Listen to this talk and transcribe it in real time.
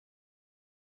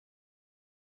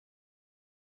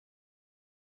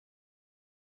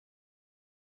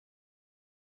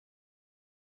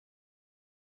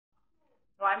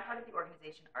So I'm part of the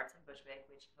organization Arts in Bushwick,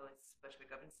 which hosts Bushwick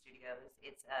Open Studios.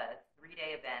 It's a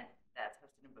 3-day event that's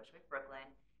hosted in Bushwick, Brooklyn,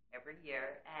 every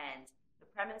year, and the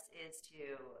premise is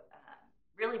to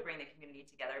really bring the community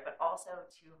together, but also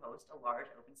to host a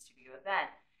large open studio event.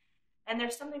 And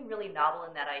there's something really novel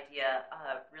in that idea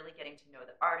of really getting to know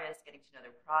the artists, getting to know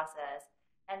their process,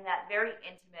 and that very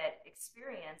intimate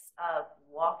experience of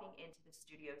walking into the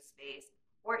studio space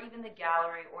or even the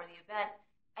gallery or the event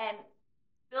and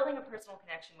building a personal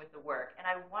connection with the work. And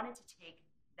I wanted to take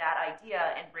that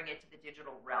idea and bring it to the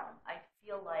digital realm. I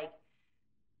feel like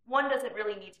one doesn't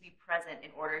really need to be present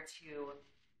in order to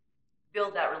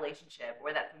build that relationship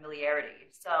or that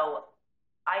familiarity. So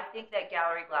I think that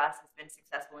Gallery Glass has been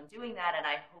successful in doing that, and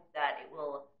I hope that it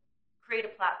will create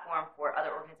a platform for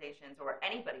other organizations or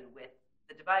anybody with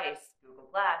the device,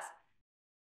 Google Glass.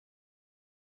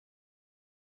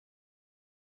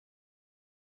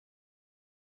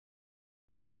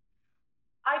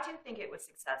 I do think it was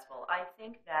successful. I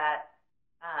think that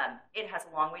it has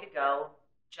a long way to go.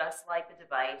 Just like the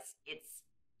device, it's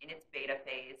in its beta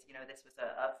phase. You know, this was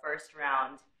a first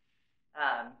round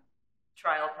um,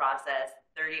 trial process,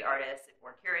 30 artists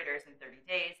or curators in 30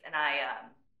 days, and I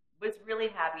was really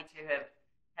happy to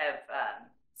have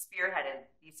spearheaded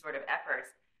these sort of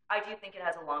efforts. I do think it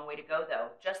has a long way to go, though.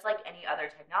 Just like any other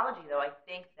technology, though, I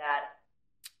think that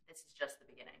this is just the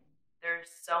beginning.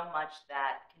 There's so much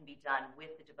that can be done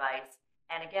with the device,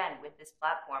 and again, with this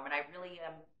platform, and I really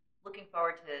am looking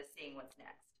forward to seeing what's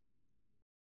next.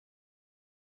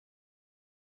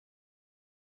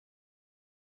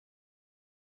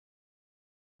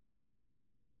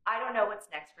 I don't know what's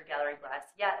next for Gallery Glass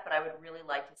yet, but I would really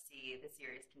like to see the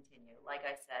series continue. Like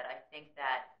I said, I think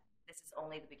that this is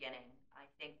only the beginning. I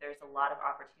think there's a lot of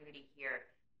opportunity here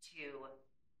to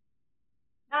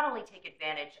not only take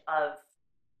advantage of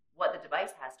what the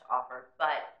device has to offer,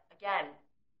 but again,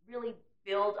 really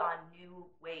build on new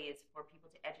ways for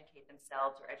people to educate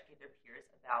themselves or educate their peers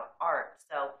about art.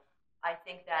 So I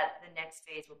think that the next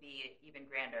phase will be even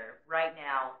grander. Right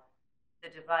now,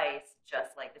 the device,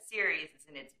 just like the series, is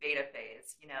in its beta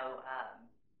phase.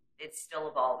 It's still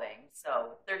evolving.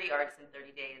 So 30 artists in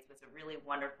 30 days was a really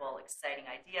wonderful, exciting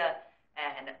idea,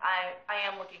 and I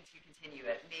am looking to continue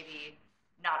it. Maybe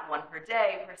not one per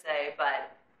day per se,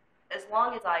 but as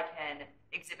long as I can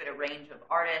exhibit a range of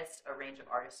artists, a range of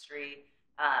artistry,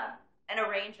 and a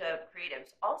range of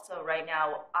creatives. Also, right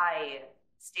now, I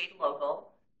stayed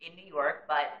local in New York,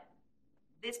 but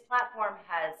this platform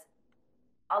has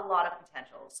a lot of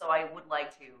potential. So I would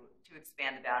like to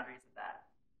expand the boundaries of that.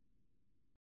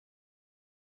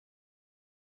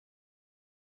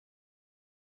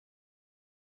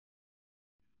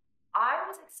 I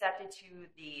was accepted to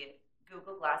the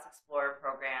Google Glass Explorer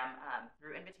program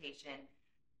through invitation.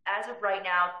 As of right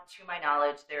now, to my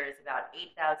knowledge, there's about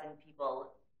 8,000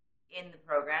 people in the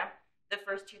program, the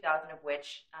first 2,000 of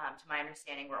which, to my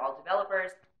understanding, were all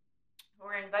developers who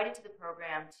were invited to the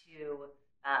program to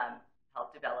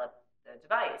help develop the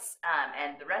device.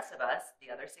 And the rest of us,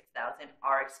 the other 6,000,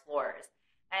 are explorers.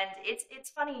 And it's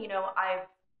funny, I've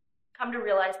come to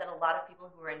realize that a lot of people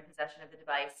who are in possession of the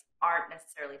device aren't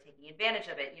necessarily taking advantage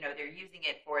of it. They're using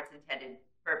it for its intended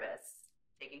purpose,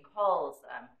 taking calls,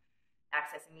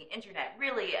 accessing the internet,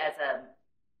 really as a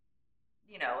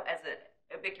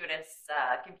ubiquitous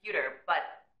computer. But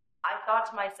I thought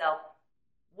to myself,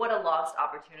 what a lost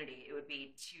opportunity it would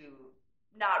be to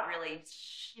not really,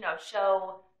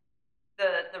 show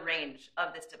the range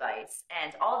of this device.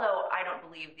 And although I don't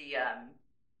believe the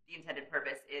intended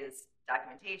purpose is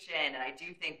documentation, and I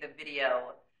do think the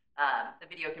video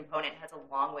component has a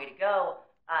long way to go.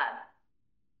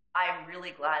 I'm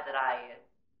really glad that I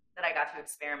got to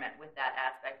experiment with that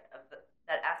aspect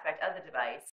of the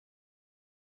device.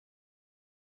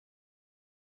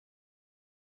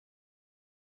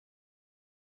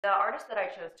 The artists that I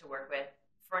chose to work with,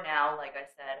 for now, like I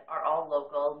said, are all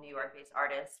local New York-based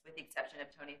artists, with the exception of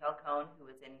Tony Falcone, who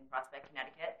is in Prospect,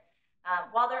 Connecticut.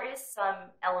 While there is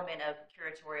some element of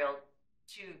curatorial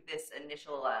to this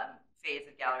initial phase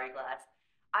of Gallery Glass,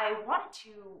 I wanted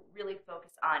to really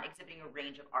focus on exhibiting a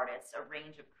range of artists, a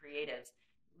range of creatives.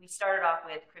 We started off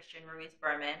with Christian Ruiz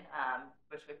Berman,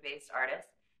 Bushwick-based artist,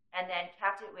 and then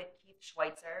capped it with Keith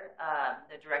Schweitzer,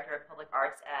 the director of public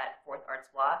arts at Fourth Arts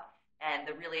Block, and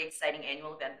the really exciting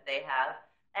annual event that they have.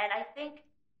 And I think,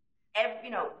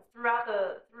 throughout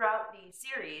the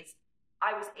series,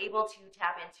 I was able to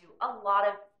tap into a lot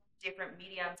of different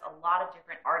mediums, a lot of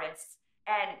different artists,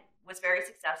 and was very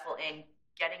successful in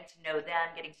getting to know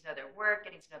them, getting to know their work,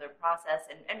 getting to know their process,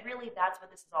 and really that's what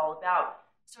this is all about.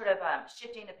 Sort of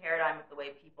shifting the paradigm of the way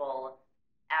people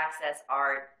access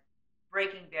art,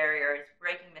 breaking barriers,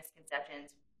 breaking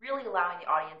misconceptions, really allowing the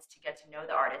audience to get to know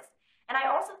the artist. And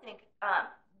I also think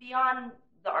beyond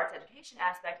the arts education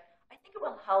aspect, I think it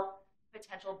will help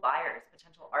potential buyers,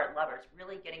 potential art lovers,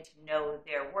 really getting to know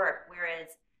their work.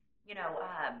 Whereas, you know,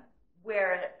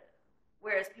 where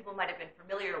whereas people might have been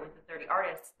familiar with the 30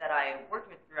 artists that I worked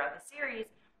with throughout the series,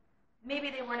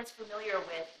 maybe they weren't as familiar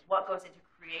with what goes into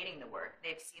creating the work.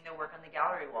 They've seen their work on the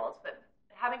gallery walls, but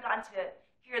haven't gotten to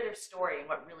hear their story and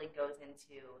what really goes into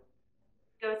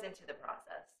the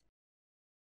process.